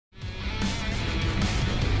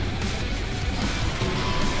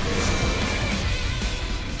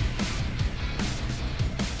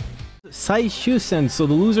Saishusen, so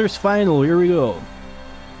the losers final, here we go.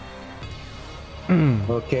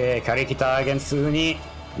 Okay, Karikita against Uni.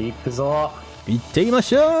 行くぞ。行ってみま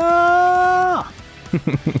しょう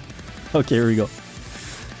Okay, here we go.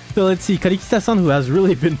 So let's see, Karikita-san, who has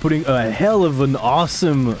really been putting a hell of an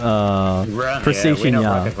awesome prestation,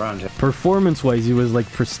 Performance-wise, he was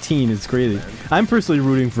like pristine, it's crazy. I'm personally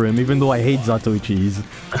rooting for him, even though I hate Zatoichi. He's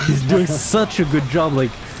doing such a good job,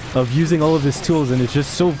 like, of using all of his tools, and it's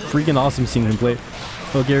just so freaking awesome seeing him play.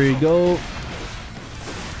 Okay, here we go.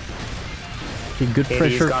 Okay, good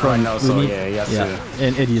pressure from Uni.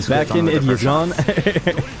 And Eddie is back in, Eddie is gone.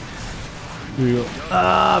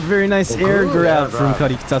 Very nice air grab from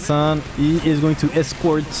Karikita-san. He is going to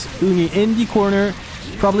escort Uni in the corner.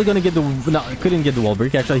 Probably gonna get the... No, couldn't get the wall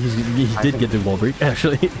break. Actually, he did get the wall break,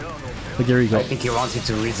 actually. But here we go. I think he wanted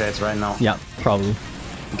to reset right now. Yeah, probably.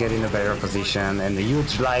 Get in a better position. And a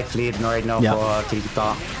huge life lead right now for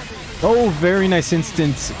Karikita. Oh, very nice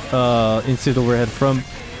instant overhead from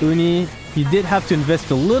Uni. He did have to invest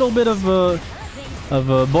a little bit of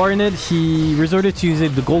bar in it. He resorted to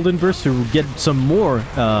using the golden burst to get some more.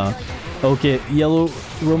 Okay, yellow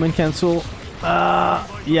Roman cancel. Now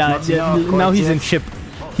he's in chip.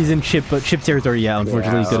 He's in chip territory. Yeah,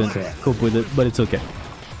 unfortunately he couldn't cope with it, but it's okay.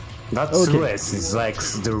 That Suez is like,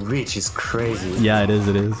 the reach is crazy. Yeah, it is.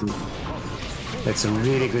 It's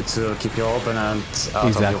really good to keep your opponent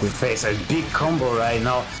out of your face. A big combo right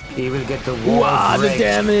now. He will get the wall. Wow, the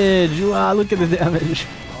damage! Wow, look at the damage.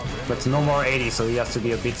 But no more 80, so he has to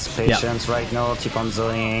be a bit patient right now. Keep on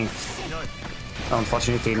zoning.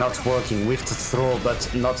 Unfortunately, not working with the throw, but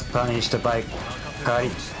not punished by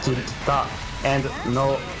Karikita. And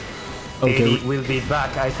no, 80 will be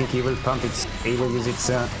back. I think he will pump it. He will use it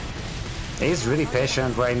soon. He's really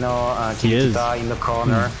patient right now. Karikita in the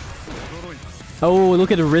corner. Oh,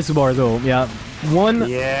 look at the wrist bar though. Yeah, one.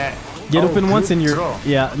 Yeah. Get open once and you're...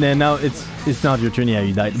 Yeah, now it's not your turn. Yeah,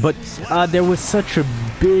 you died. But there was such a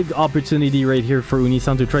big opportunity right here for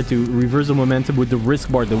Uni-san to try to reverse the momentum with the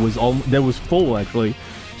wrist bar that was full, actually.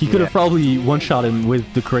 He could have probably one-shot him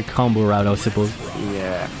with the correct combo route, I suppose.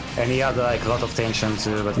 Yeah, and he had like a lot of tension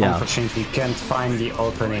too, but unfortunately can't find the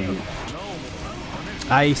opening.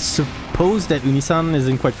 I suppose that Uni-san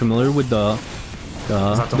isn't quite familiar with the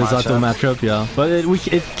Zato matchup, yeah. But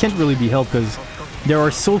it can't really be helped because there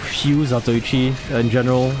are so few Zatoichi in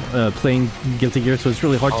general playing Guilty Gear, so it's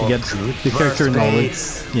really hard to get the character knowledge.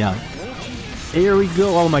 Yeah. Here we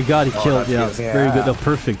go. Oh my god, he killed. Yeah, very good. Oh,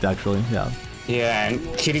 perfect, actually. Yeah. Yeah, and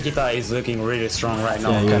Karikita is looking really strong right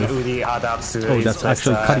now. Can Udi adapt to his that's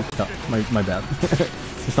actually Karikita. My bad.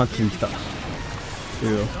 It's not Karikita.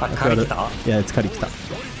 Here we go. Karikita? Yeah, it's Karikita.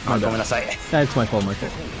 That's my fault,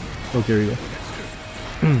 Okay, here we go.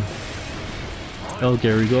 Okay,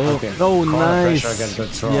 here we go. Okay. Oh, nice.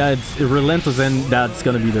 Yeah, it's relentless, and that's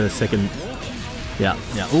gonna be the second. Yeah.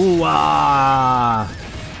 Ooh,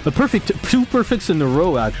 the perfect, 2 perfects in a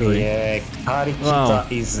row, actually. Yeah,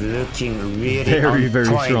 Karikita is looking really very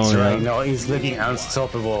strong right now. He's looking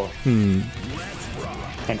unstoppable. And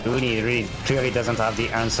Uni really clearly doesn't have the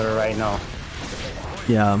answer right now.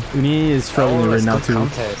 Yeah, Uni is struggling right now to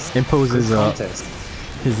impose his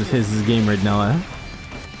game right now.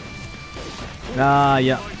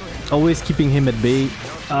 Yeah. Always keeping him at bay.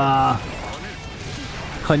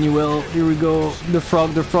 Honeywell, here we go. The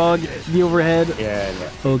frog, the overhead. Yeah.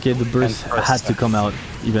 Okay, the burst had to come out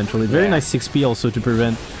eventually. Very nice 6P also to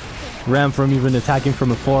prevent Ram from even attacking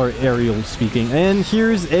from afar, aerial speaking. And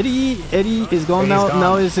here's Eddie. Eddie is gone now.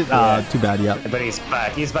 Now is it? Too bad, yeah. But he's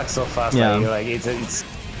back. He's back so fast. Yeah. Like it's...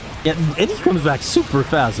 Yeah, Eddie comes back super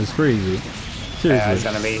fast. It's crazy. Seriously. Yeah, it's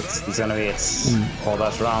gonna be it. All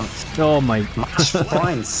that round. Oh my gosh.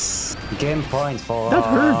 Points. Game point for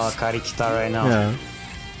Karikita right now. Yeah.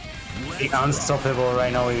 Unstoppable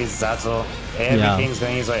right now with his Zato. Everything's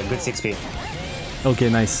going his way. Good 6P. Okay,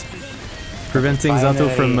 nice. Preventing Zato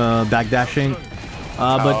from backdashing.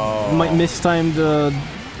 But might mistimed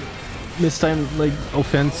like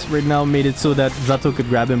offense right now made it so that Zato could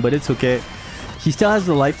grab him, but it's okay. He still has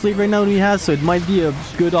the life lead right now that he has, so it might be a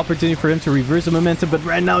good opportunity for him to reverse the momentum, but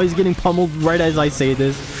right now he's getting pummeled right as I say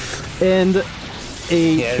this. And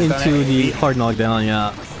into the hard knockdown,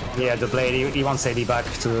 Yeah, the blade, he wants AD back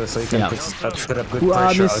too, so he can put up good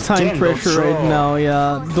pressure. This time pressure right now,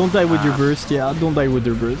 Don't die with your burst, don't die with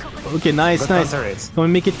your burst. Okay, nice. Come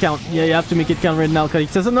on, make it count. Yeah, you have to make it count right now. Karikita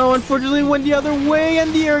says, no, unfortunately went the other way,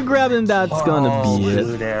 and the air grab, and that's gonna be it.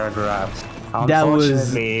 Good air grab. That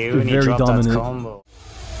was very dominant.